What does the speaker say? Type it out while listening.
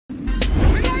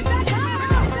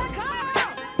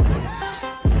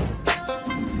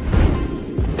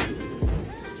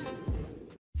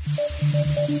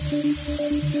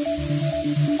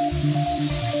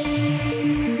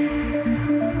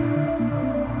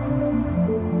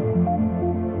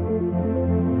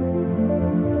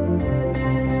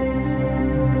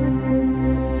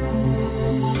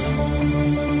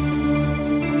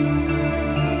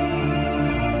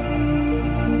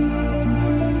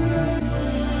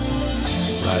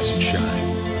rise and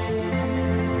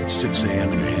shine. It's 6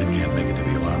 a.m. and your hand can't make it to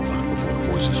the alarm clock before the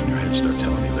voices in your head start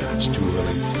telling you that it's too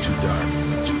early, too dark,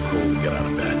 too cold to get out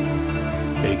of bed.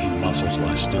 Aching muscles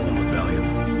lie still in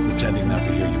rebellion, pretending not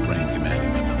to hear your brain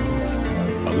commanding them to move.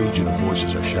 A legion of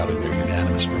voices are shouting their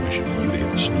unanimous permission for you to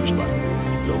hit the snooze button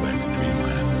and go back to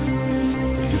dreamland.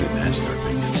 But you didn't ask their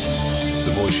opinion.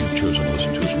 The voice you've chosen to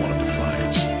listen to is one of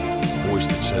defiance. A voice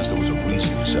that says there was a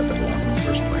reason you set that alarm in the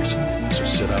first place. So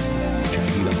sit up, put your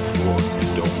feet on the floor,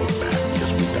 and don't look back,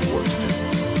 because we've got work to do.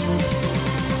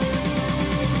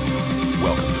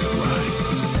 Welcome to the ride.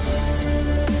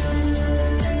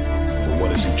 For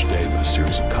what is each day but a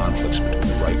series of conflicts between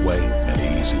the right way and the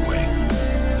easy way.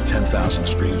 10,000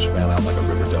 streams ran out like a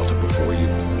river delta before you,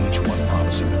 each one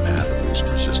promising the path of least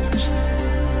resistance.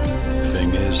 The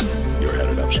thing is, you're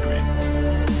headed upstream.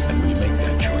 And when you make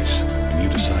that choice, when you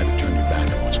decide to turn your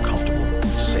back on what's comfortable,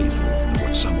 what's safe, and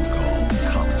what some would call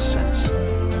common sense,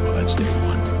 well, that's day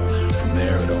one. From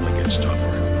there, it only gets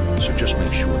tougher. So just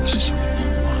make sure this is something you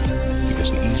want,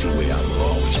 because the easy way out will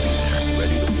always be there,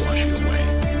 ready to wash you away.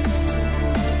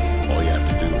 All you have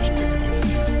to do is pick up your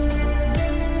feet.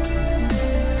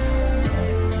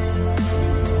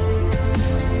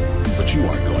 But you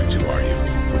aren't going to, are you?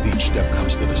 With each step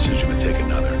comes the decision to take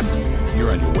another.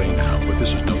 You're on your way now, but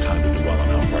this is no time to dwell on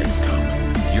how far you've come.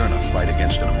 You're in a fight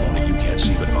against an opponent you can't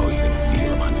see, but oh, you can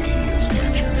feel him on your heels,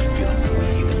 can't you? Feel him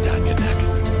breathing down your neck.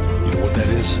 You know what that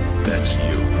is? That's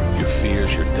you. Your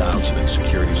fears, your doubts, and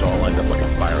insecurities all lined up like a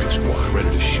firing squad, ready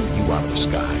to shoot you out of the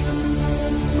sky.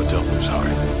 But don't lose heart.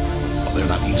 While they're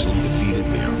not easily defeated,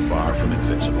 they are far from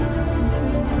invincible.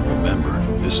 Remember,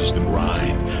 this is the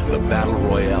grind, the battle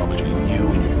royale between you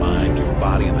and your mind, your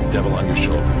body, and the devil on your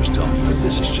shoulder who's telling you that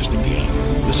this is just a game.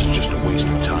 This is just a waste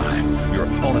of time. Your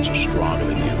opponents are stronger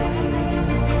than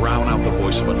you. Drown out the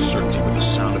voice of uncertainty with the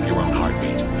sound of your own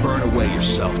heartbeat. Burn away your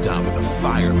self-doubt with a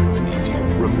fire lit beneath you.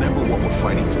 Remember what we're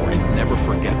fighting for, and never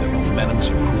forget that momentum is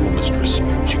a cruel mistress.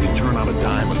 She can turn on a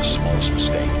dime with the smallest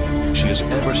mistake. She is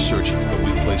ever searching for the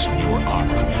weak place in your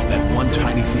armor, that one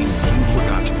tiny thing you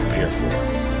forgot to prepare for.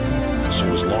 So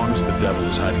as long as the devil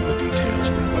is hiding the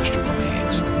details, the question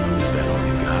remains, is that all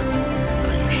you got?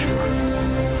 Are you sure?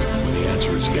 When the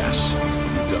answer is yes,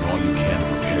 you've done all you can to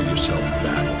prepare yourself for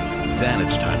battle. Then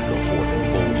it's time to go forth and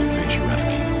boldly face your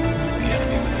enemy, the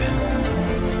enemy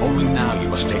within. Only now you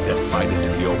must take that fight into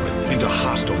the open, into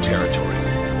hostile territory.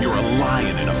 You're a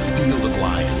lion in a field of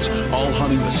lions, all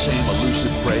hunting the same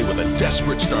elusive prey with a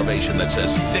desperate starvation that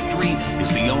says victory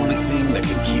is the only thing that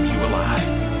can keep you alive.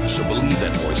 So believe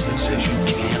that voice that says you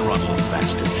can run a little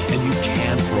faster, and you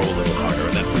can throw a little harder,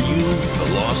 and that for you, the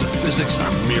laws of physics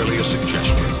are merely a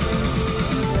suggestion.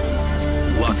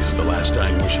 Luck is the last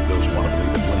dying wish of those who want to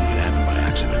believe that winning can happen by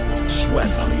accident.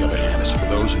 Sweat, on the other hand, is for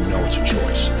those who know it's a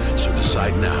choice. So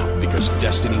decide now, because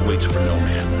destiny waits for no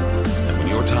man. And when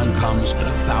your time comes and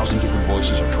 1,000 different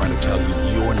voices are trying to tell you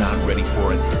you're not ready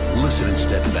for it, listen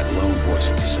instead to that lone voice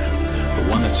of dissent. The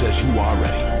one that says you are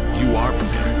ready, you are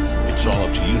prepared. It's all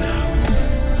up to you now.